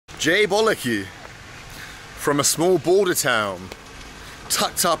Jay Bolaki from a small border town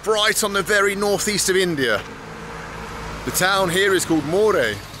tucked up right on the very northeast of India. The town here is called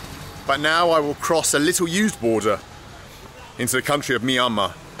Moreh, but now I will cross a little used border into the country of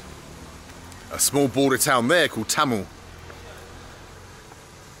Myanmar. A small border town there called Tamil.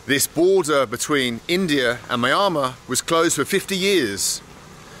 This border between India and Myanmar was closed for 50 years,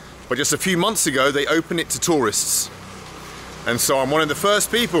 but just a few months ago they opened it to tourists. And so I'm one of the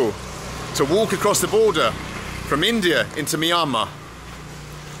first people to walk across the border from India into Myanmar.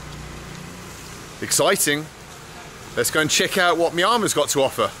 Exciting. Let's go and check out what Myanmar's got to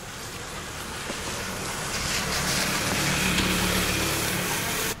offer.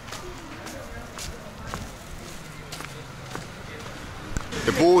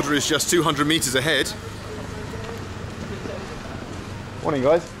 The border is just 200 meters ahead. Morning,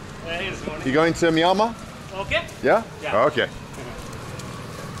 guys. You going to Myanmar? Okay. Yeah? Yeah. Oh, okay.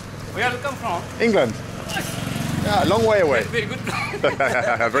 Where do you come from? England. Yeah, a long way away. Very good.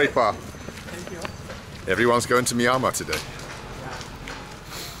 Very far. Thank you. Everyone's going to Myanmar today.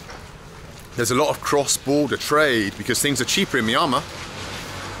 There's a lot of cross-border trade because things are cheaper in Myanmar.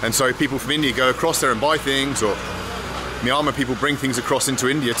 And so people from India go across there and buy things, or Myanmar people bring things across into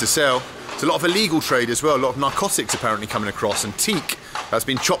India to sell. There's a lot of illegal trade as well, a lot of narcotics apparently coming across, and teak that's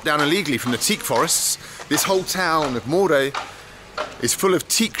been chopped down illegally from the teak forests. This whole town of Moreh is full of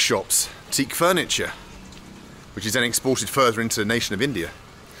teak shops, teak furniture, which is then exported further into the nation of India.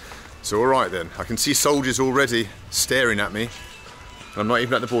 So all right then, I can see soldiers already staring at me. I'm not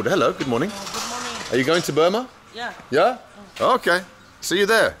even at the border. Hello, good morning. Oh, good morning. Are you going to Burma? Yeah. Yeah? Oh, okay. See you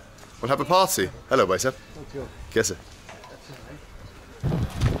there. We'll have a party. Hello, bhai sahab. Thank you. Kaise?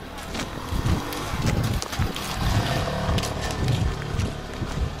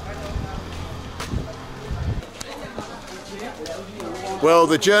 Well,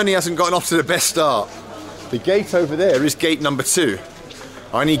 the journey hasn't gotten off to the best start. The gate over there is gate number 2.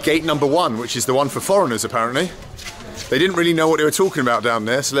 I need gate number 1, which is the one for foreigners, apparently. They didn't really know what they were talking about down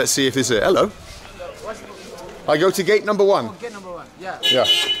there, so let's see if this is it. Hello. I go to gate number 1. Gate number 1, yeah. Yeah.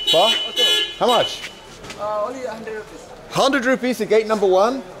 Far? Okay. How much? Only 100 rupees. 100 rupees to gate number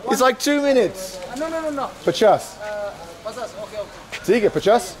 1? It's like 2 minutes. No. Pachas. Pasas, okay. ठीक है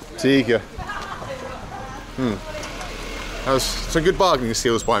 50? ठीक है. That was some good bargaining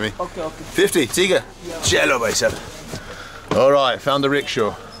skills by me. Okay. 50, ठीक है? Jello, bhai sahab. All right, found the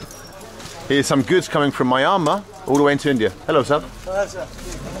rickshaw. Here's some goods coming from Myanmar all the way into India. Hello, sir.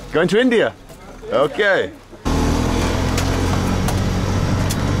 Going to India? Okay.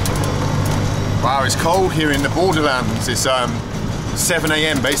 Wow, it's cold here in the borderlands. It's 7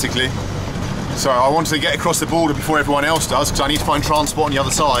 AM basically. So I wanted to get across the border before everyone else does because I need to find transport on the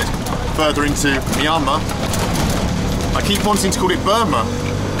other side, further into Myanmar. I keep wanting to call it Burma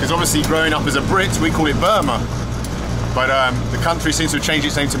because obviously growing up as a Brit we call it Burma. But the country seems to have changed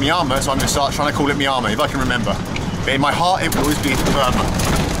its name to Myanmar, so I'm going to start trying to call it Myanmar if I can remember. But in my heart it will always be Burma.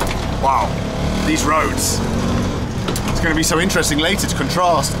 Wow, these roads. It's going to be so interesting later to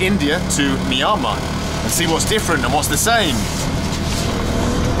contrast India to Myanmar and see what's different and what's the same.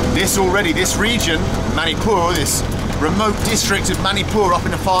 This region, Manipur, this remote district of Manipur up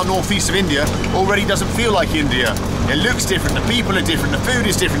in the far northeast of India, already doesn't feel like India. It looks different, the people are different, the food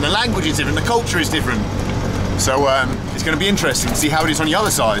is different, the language is different, the culture is different. So it's going to be interesting to see how it is on the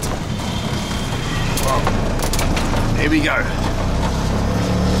other side. Well, here we go.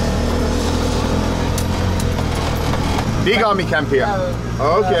 Big army camp here.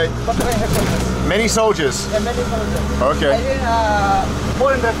 Oh, okay. Many soldiers. Yeah, many soldiers. Okay. I think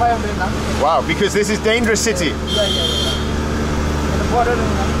 400, 500 now. Wow, because this is dangerous city. Yeah. In the border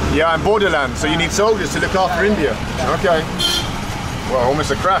now. Yeah, and borderland, so you need soldiers to look after India. Okay. Well, almost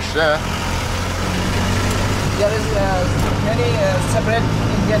a crash there. There is many separate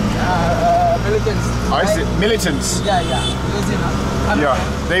Indian militants. I see. Militants. Yeah.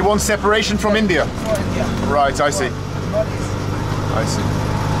 Yeah. They want separation from India. For India. Right, I see. I see.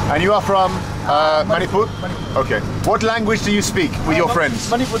 And you are from Manipur? Manipur. Okay. What language do you speak with your friends?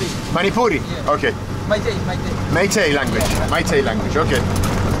 Manipuri. Manipuri? Yeah. Okay. Meitei. Meitei language. Yeah. Meitei language, okay.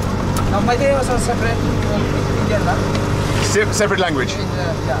 Now Meitei also separate Indian now. Separate language?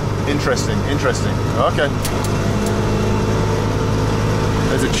 Yeah. Interesting. Okay.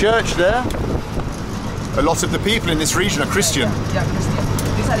 There's a church there. A lot of the people in this region are Christian. Yeah, Christian.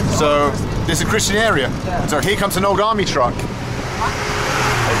 These are So Christian. this is a Christian area. Yeah. So here comes an old army truck.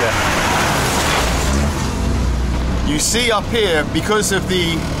 Right there. You see up here, because of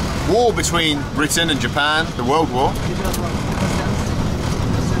the war between Britain and Japan, the World War,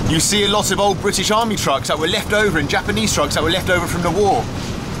 you see a lot of old British army trucks that were left over and Japanese trucks that were left over from the war.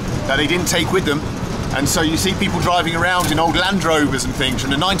 that they didn't take with them. And so you see people driving around in old Land Rovers and things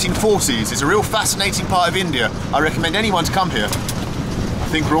from the 1940s. It's a real fascinating part of India. I recommend anyone to come here. I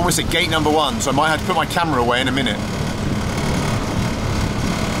think we're almost at gate number 1, so I might have to put my camera away in a minute.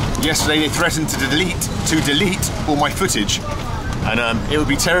 Yesterday they threatened to delete all my footage. And it would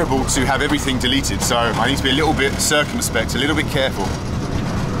be terrible to have everything deleted, so I need to be a little bit circumspect, a little bit careful.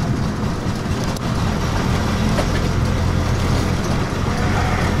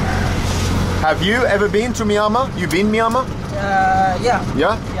 Have you ever been to Myanmar? You been Myanmar? Yeah.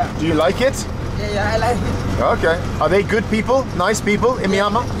 Yeah? Yeah. Do you like it? Yeah, I like it. Okay. Are they good people? Nice people in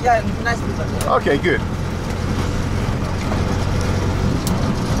Myanmar? Yeah, nice people. Yeah. Okay, good.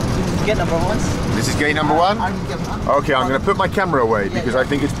 This is gate number 1. This is gate number 1? Okay, I'm going to put my camera away because I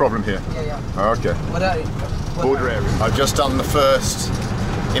think it's a problem here. Yeah. Okay. What are Border area. I've just done the first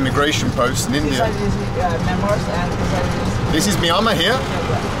immigration post in India. This side is Myanmar and this side is... This is Myanmar here?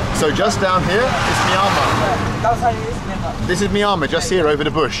 So just down here is Myanmar. That side is Myanmar. This is Myanmar, just here over the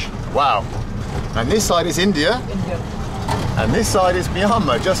bush. Wow. And this side is India. India. And this side is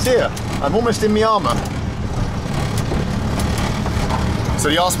Myanmar, just here. I'm almost in Myanmar. So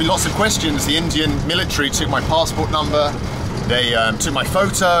they asked me lots of questions. The Indian military took my passport number. They took my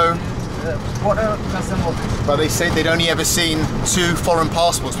photo. Border custom office. But they said they'd only ever seen 2 foreign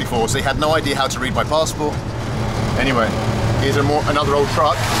passports before, so they had no idea how to read my passport. Anyway, here's another old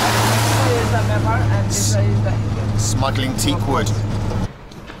truck. This is the Myanmar and this side is the India. Smuggling teak wood.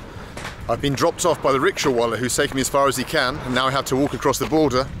 I've been dropped off by the rickshawala who's taken me as far as he can, and now I have to walk across the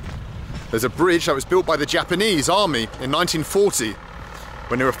border. There's a bridge that was built by the Japanese army in 1940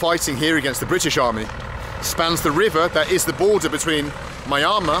 when they were fighting here against the British army. Spans the river that is the border between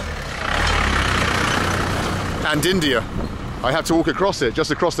Myanmar and India. I have to walk across it.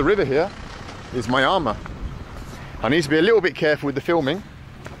 Just across the river here is Myanmar. I need to be a little bit careful with the filming.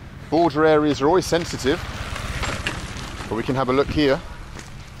 Border areas are always sensitive, but we can have a look here.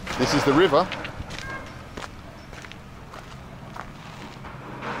 This is the river.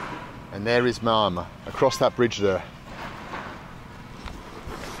 And there is Myanmar, across that bridge there.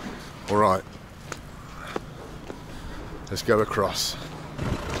 All right, let's go across.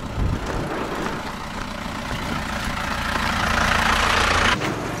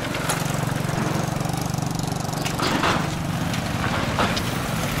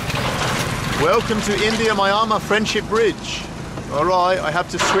 Welcome to India-Myanmar Friendship Bridge. All right, I have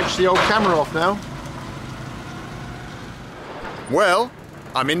to switch the old camera off now. Well,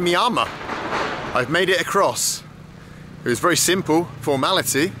 I'm in Myanmar. I've made it across. It was very simple,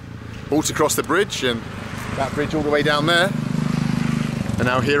 formality. Walked across the bridge and that bridge all the way down there. And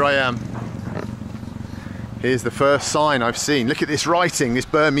now here I am. Here's the first sign I've seen. Look at this writing, this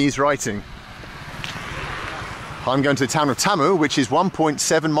Burmese writing. I'm going to the town of Tamu, which is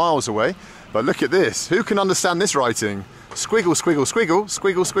 1.7 miles away. But look at this. Who can understand this writing? Squiggle, squiggle, squiggle,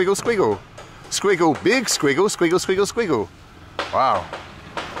 squiggle, squiggle, squiggle. Squiggle, big squiggle, squiggle, squiggle, squiggle. Wow.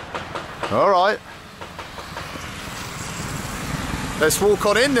 All right. Let's walk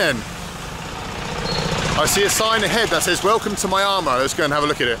on in then. I see a sign ahead that says, welcome to Myanmar. Let's go and have a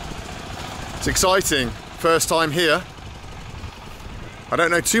look at it. It's exciting. First time here. I don't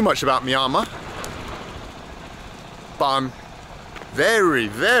know too much about Myanmar, but I'm very,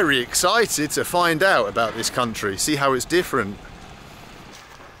 very excited to find out about this country, see how it's different.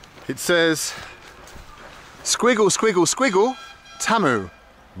 It says, squiggle, squiggle, squiggle, Tamu,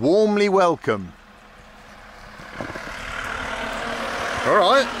 warmly welcome. All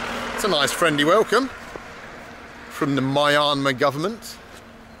right, it's a nice friendly welcome from the Myanmar government.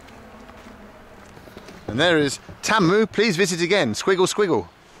 And there is Tamu, please visit again, squiggle, squiggle.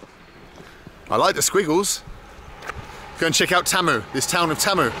 I like the squiggles. Go and check out Tamu, this town of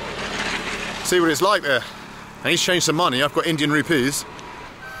Tamu. See what it's like there. I need to change some money. I've got Indian rupees.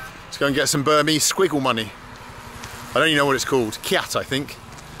 Let's go and get some Burmese squiggle money. I don't even know what it's called. Kyat, I think.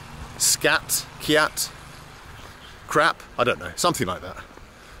 Scat, kyat, crap. I don't know. Something like that.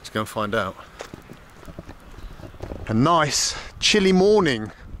 Let's go and find out. A nice, chilly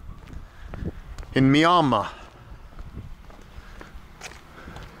morning in Myanmar.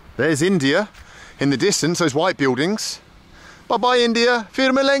 There's India in the distance, those white buildings. Bye-bye India,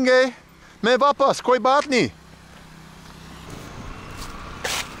 fir milenge, main vapas, koi baat nahi.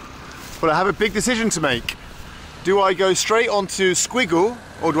 Well, I have a big decision to make. Do I go straight onto Squiggle,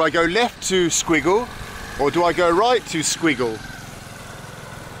 or do I go left to Squiggle, or do I go right to Squiggle?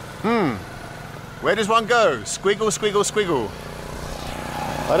 Where does one go? Squiggle, squiggle, squiggle.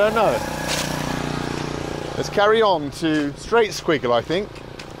 I don't know. Let's carry on to straight Squiggle, I think.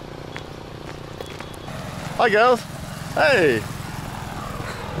 Hi girls. Hey.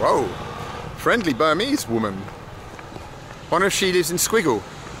 Whoa, friendly Burmese woman. Wonder if she lives in Squiggle.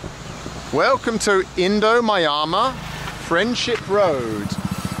 Welcome to Indo-Myanmar Friendship Road.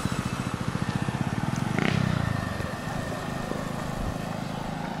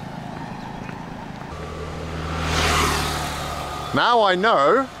 Now I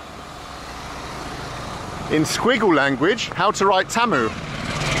know, in Squiggle language, how to write Tamu.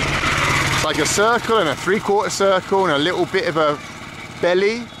 It's like a circle and a 3/4 circle and a little bit of a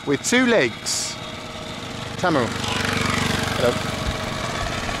belly with 2 legs. Tamu. Hello.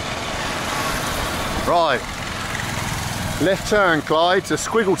 Right. Left turn, Clyde, to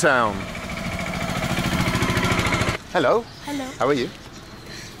Squiggle Town. Hello. Hello. How are you?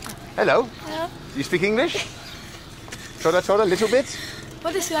 Hello. Hello. Do you speak English? Choda, little bit?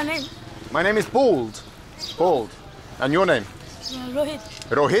 What is your name? My name is Bald. Bald. And your name? Rohit.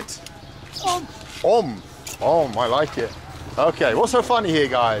 Rohit? Om. Om, I like it. Okay, what's so funny here,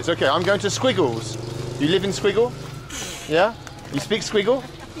 guys? Okay, I'm going to Squiggles. You live in Squiggle? Yeah? You speak Squiggle?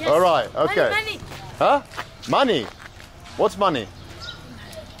 Yes. All right, okay. Money. Huh? Money? What's money?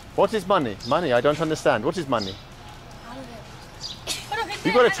 What is money? Money, I don't understand. What is money?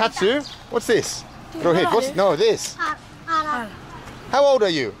 You got a tattoo? What's this? Rohit, what's... No, this. How old are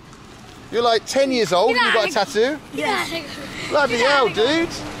you? You're like 10 years old and you got a tattoo? Yes. Bloody hell, dude.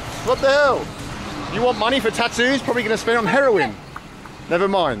 What the hell? You want money for tattoos? Probably going to spend it on heroin. Never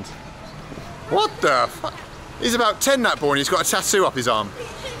mind. What the fuck? He's about 10, that boy, and he's got a tattoo up his arm.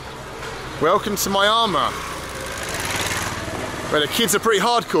 Welcome to Myanmar, where the kids are pretty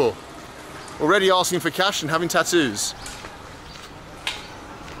hardcore. Already asking for cash and having tattoos.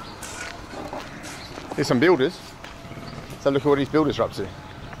 Here's some builders. Let's have a look at what these builders are up to.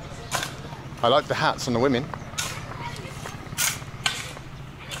 I like the hats on the women.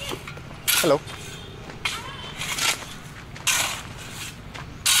 Hello.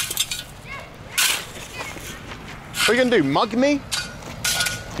 What are you going to do, mug me?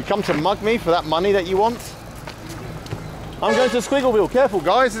 You come to mug me for that money that you want? I'm going to Squiggleville. Careful,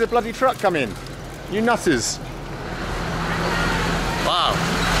 guys, there's a bloody truck coming. You nutters. Wow.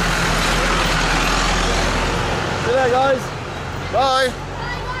 See you there, guys. Bye.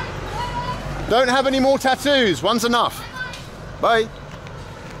 Don't have any more tattoos. One's enough. Bye.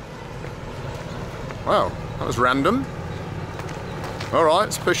 Wow, that was random. All right,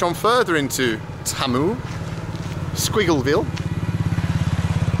 let's push on further into Tamu, Squiggleville.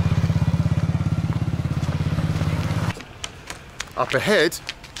 Up ahead.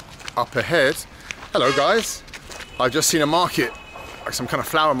 Hello, guys. I've just seen a market, like some kind of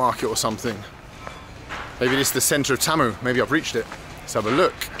flower market or something. Maybe this is the center of Tamu. Maybe I've reached it. Let's have a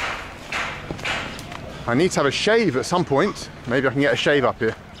look. I need to have a shave at some point. Maybe I can get a shave up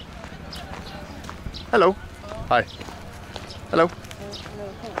here. Hello. Hi. Hello.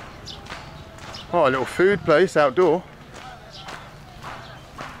 Oh, a little food place outdoor.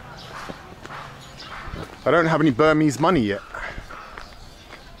 I don't have any Burmese money yet.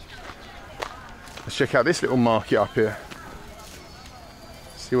 Let's check out this little market up here.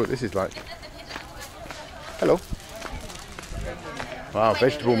 See what this is like. Hello. Wow,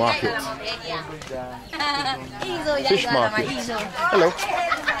 vegetable market. Fish market. Hello.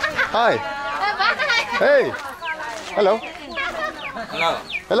 Hi. Hey. Hello. Hello.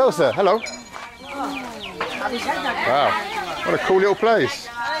 Hello, sir. Hello. Wow. What a cool little place.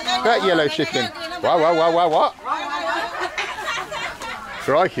 That yellow chicken. Wow, wow, wow, wow, what?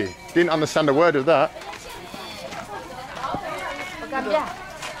 Crikey. Didn't understand a word of that.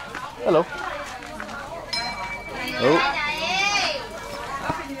 Hello. Oh.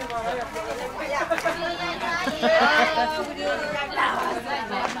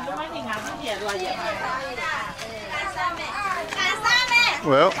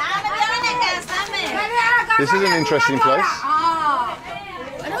 Well, this is an interesting place.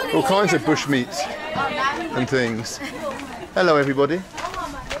 All kinds of bush meat and things. Hello, everybody.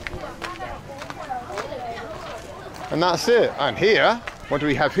 And that's it. And here, what do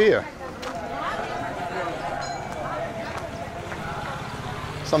we have here?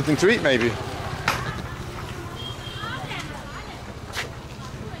 Something to eat, maybe.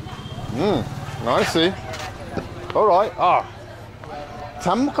 I see. All right. Ah.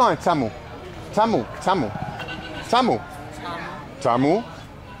 Tamu kind of Tamu. Tamu.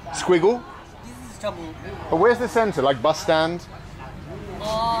 Squiggle. This is Tamu. But where's the centre? Like bus stand?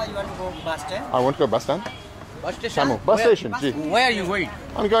 Oh, you want to go bus stand? I want to go bus stand. Bus station? Tamu. Bus station. Gee. Where are you going?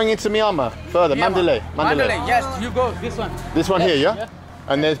 I'm going into Myanmar. Further. Mandalay. Mandalay. Yes, you go. This one. This one here, yeah? Yeah.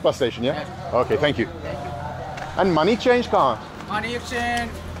 And there's bus station, yeah? Okay, thank you. And money change car. Money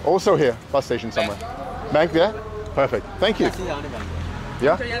exchange. Also here, bus station somewhere. Bank there? Perfect. Thank you.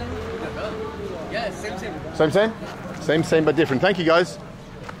 Yeah? Yeah, same. Same? Same but different. Thank you guys.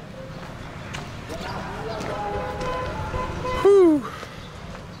 Whew.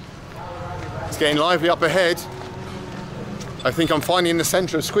 It's getting lively up ahead. I think I'm finally in the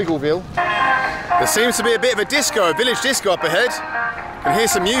centre of Squiggleville. There seems to be a bit of a disco, a village disco up ahead. I can hear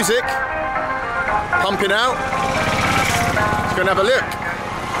some music pumping out. Let's go and have a look.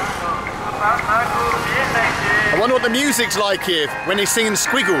 I wonder what the music's like here when he's singing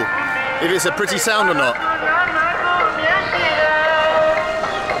Squiggle, if it's a pretty sound or not.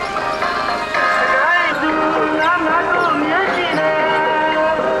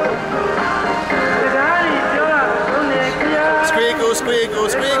 Squiggle, squiggle,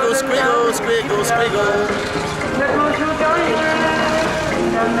 squiggle, squiggle, squiggle, squiggle.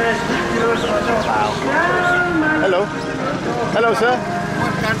 Hello. Hello, sir.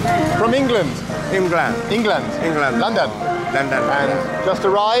 From England. England. London. And just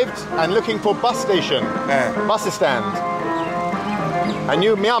arrived and looking for bus station. Bus stand. And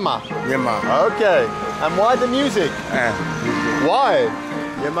you Myanmar? Myanmar. Okay. And why the music? Why?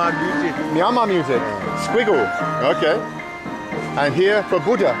 Myanmar music. Myanmar music. Squiggle. Okay. And here for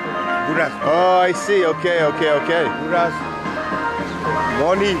Buddha. Buddha's. Oh, I see. Okay. Buddha's.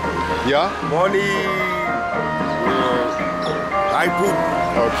 Money. Yeah? I put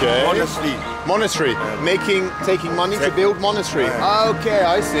Okay. monastery. Taking money to build monastery. Okay,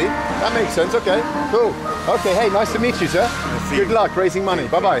 I see. That makes sense. Okay, cool. Okay, hey, nice to meet you, sir. Good luck raising money.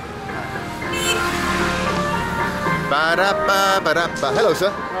 Bye-bye. Ba-da-ba, hello,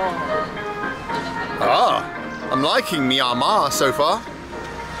 sir. I'm liking Myanmar so far.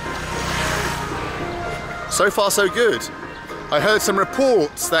 So far, so good. I heard some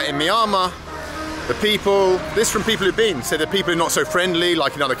reports that in Myanmar, the people, this from people who've been, said that people are not so friendly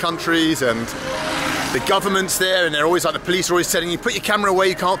like in other countries, and the government's there and they're always like, the police are always telling you, put your camera away,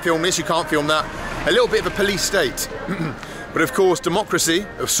 you can't film this, you can't film that. A little bit of a police state. But of course, democracy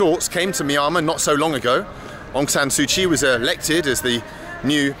of sorts came to Myanmar not so long ago. Aung San Suu Kyi was elected as the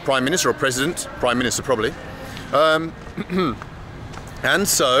new Prime Minister, or President, Prime Minister probably. And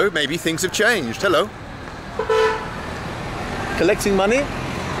so maybe things have changed. Hello. Collecting money?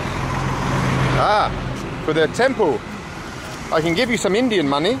 For the temple. I can give you some Indian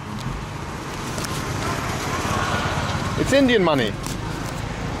money. It's Indian money.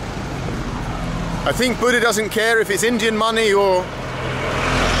 I think Buddha doesn't care if it's Indian money or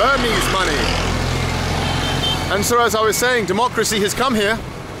Burmese money. And so, as I was saying, democracy has come here,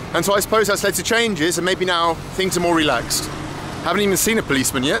 and so I suppose that's led to changes, and maybe now things are more relaxed. Haven't even seen a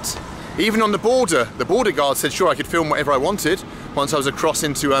policeman yet. Even on the border guard said sure I could film whatever I wanted once I was across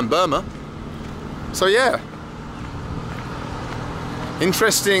into Burma. So yeah,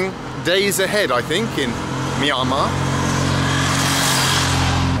 interesting days ahead, I think, in Myanmar.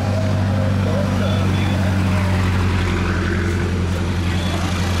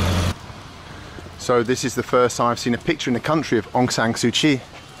 So this is the first time I've seen a picture in the country of Aung San Suu Kyi,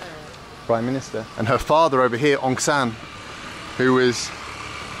 Prime Minister, and her father over here, Aung San, who was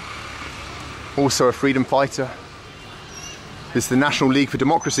also a freedom fighter. This is the National League for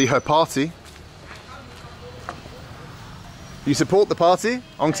Democracy, her party. You support the party,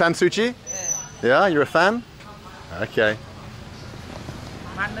 Aung San Suu Kyi? Yeah, you're a fan? Okay.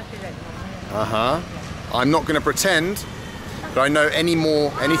 I'm not going to pretend that I know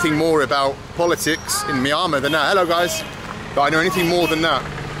anything more about politics in Myanmar than that. Hello guys. But I know anything more than that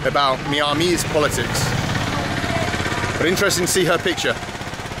about Myanmarese politics. But interesting to see her picture.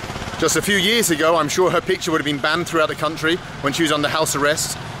 Just a few years ago, I'm sure her picture would have been banned throughout the country when she was under house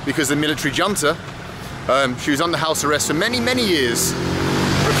arrest because of the military junta. She was under house arrest for many, many years,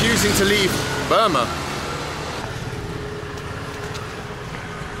 refusing to leave Burma.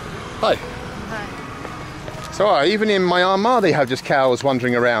 Hi. Hi. So even in Myanmar they have just cows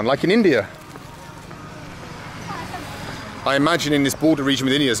wandering around, like in India. I imagine in this border region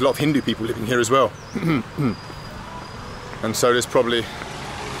with India there's a lot of Hindu people living here as well. And so there's probably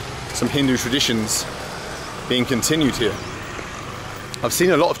some Hindu traditions being continued here. I've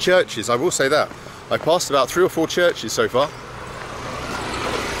seen a lot of churches, I will say that. I passed about 3 or 4 churches so far.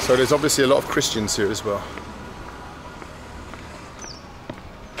 So there's obviously a lot of Christians here as well.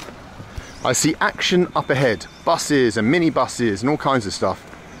 I see action up ahead. Buses and minibuses and all kinds of stuff.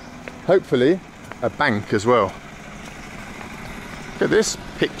 Hopefully a bank as well. Look at this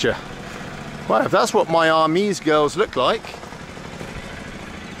picture. Wow, if that's what Myanmarese girls look like,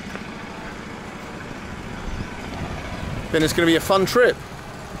 then it's going to be a fun trip.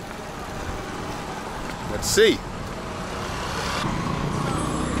 Let's see.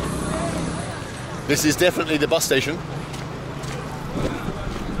 This is definitely the bus station.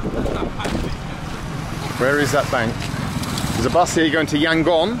 Where is that bank? There's a bus here going to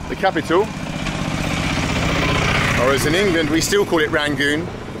Yangon, the capital. Or as in England, we still call it Rangoon.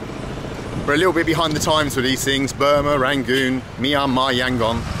 We're a little bit behind the times with these things. Burma, Rangoon, Myanmar,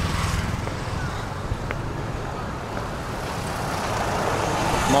 Yangon.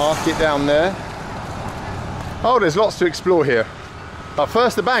 Market down there. Oh, there's lots to explore here. But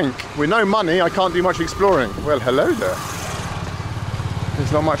first the bank. With no money, I can't do much exploring. Well, hello there.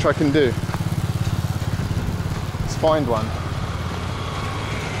 There's not much I can do. Let's find one.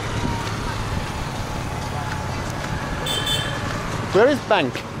 Where is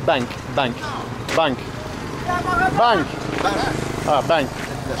bank? Bank. Bank. Bank. Bank. Ah, bank.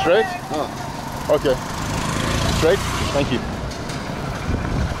 Straight? Oh. Okay. Straight? Thank you.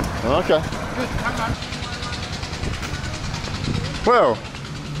 Okay. Well,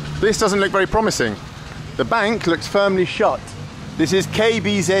 this doesn't look very promising. The bank looks firmly shut. This is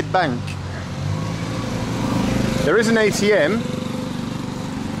KBZ Bank. There is an ATM.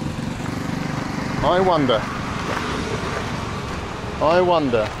 I wonder.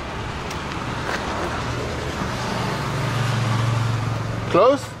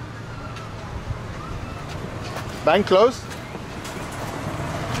 Close? Bank closed?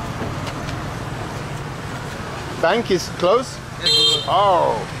 Bank is closed?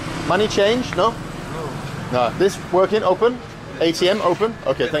 Oh, money change? No? No. This working? Open? ATM open?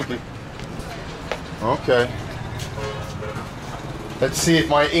 Okay, thank you. Okay. Let's see if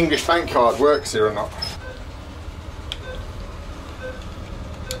my English bank card works here or not.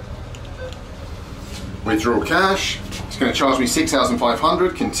 Withdraw cash. It's going to charge me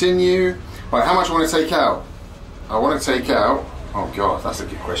 6,500. Continue. Right, how much I want to take out? I want to take out. Oh God, that's a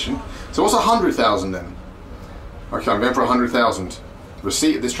good question. So what's 100,000 then? Okay, I'm going for 100,000.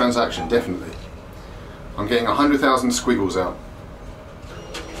 Receipt of this transaction, definitely. I'm getting 100,000 squiggles out.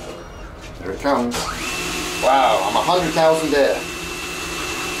 There it comes. Wow, I'm 100,000 there.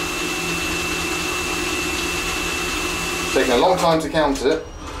 Taking a long time to count it.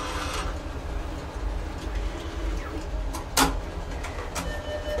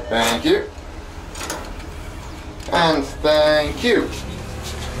 Thank you. And thank you.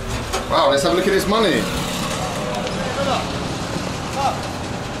 Wow, let's have a look at this money.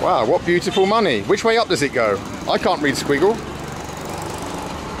 Wow, what beautiful money. Which way up does it go? I can't read Squiggle.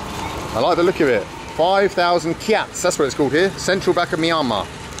 I like the look of it. 5,000 kyats, that's what it's called here. Central Bank of Myanmar.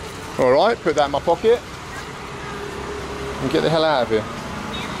 Alright, put that in my pocket. And get the hell out of here.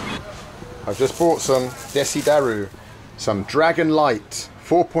 I've just bought some Desi Daru. Some Dragon Light.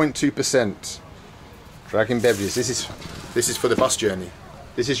 4.2%. Dragon beverages. This is for the bus journey.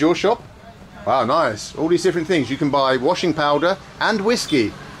 This is your shop? Wow, nice. All these different things. You can buy washing powder and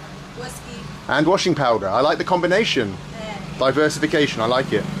whiskey. Whiskey. And washing powder. I like the combination. Yeah. Diversification, I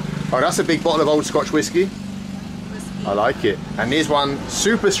like it. Oh, that's a big bottle of old Scotch whiskey. I like it. And here's one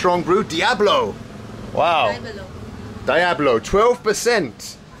super strong brew, Diablo. Wow. Diablo,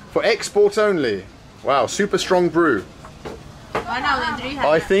 12% for export only. Wow, super strong brew. 1,300.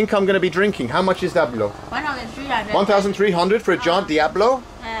 I think I'm going to be drinking. How much is Diablo? 1,300. 1,300 for a giant Diablo?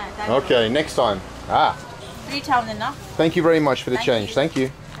 Yeah, Okay, next time. 3,000 enough. Thank you very much for the change. Thank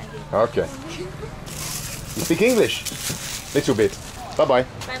you. Okay. You speak English? Little bit. Bye-bye.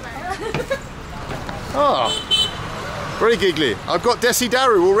 Bye-bye. Ah, very giggly. I've got Desi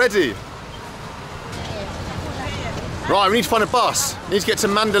Daru already. Right, we need to find a bus. We need to get to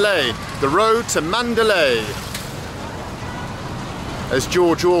Mandalay. The road to Mandalay. As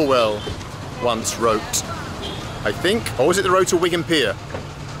George Orwell once wrote. I think. Or was it the road to Wigan Pier?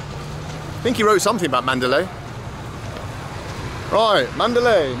 I think he wrote something about Mandalay. Right,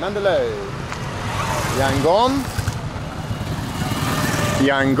 Mandalay, Mandalay. Yangon.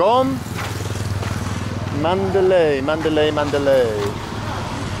 Yangon. Mandalay, Mandalay, Mandalay.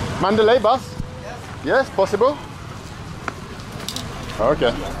 Mandalay bus? Yes. Yes, possible?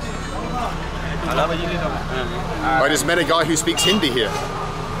 Okay. I just met a guy who speaks Hindi here.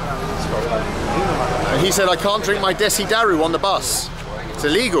 And he said, I can't drink my Desi Daru on the bus. It's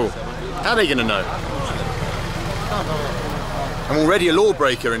illegal. How are they going to know? I'm already a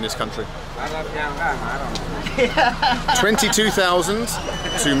lawbreaker in this country. 22,000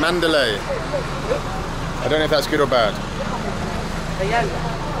 to Mandalay. I don't know if that's good or bad.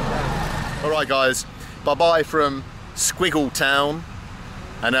 Alright guys, bye-bye from Squiggle Town.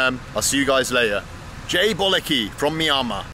 And I'll see you guys later. Jay Boleki from Myanmar.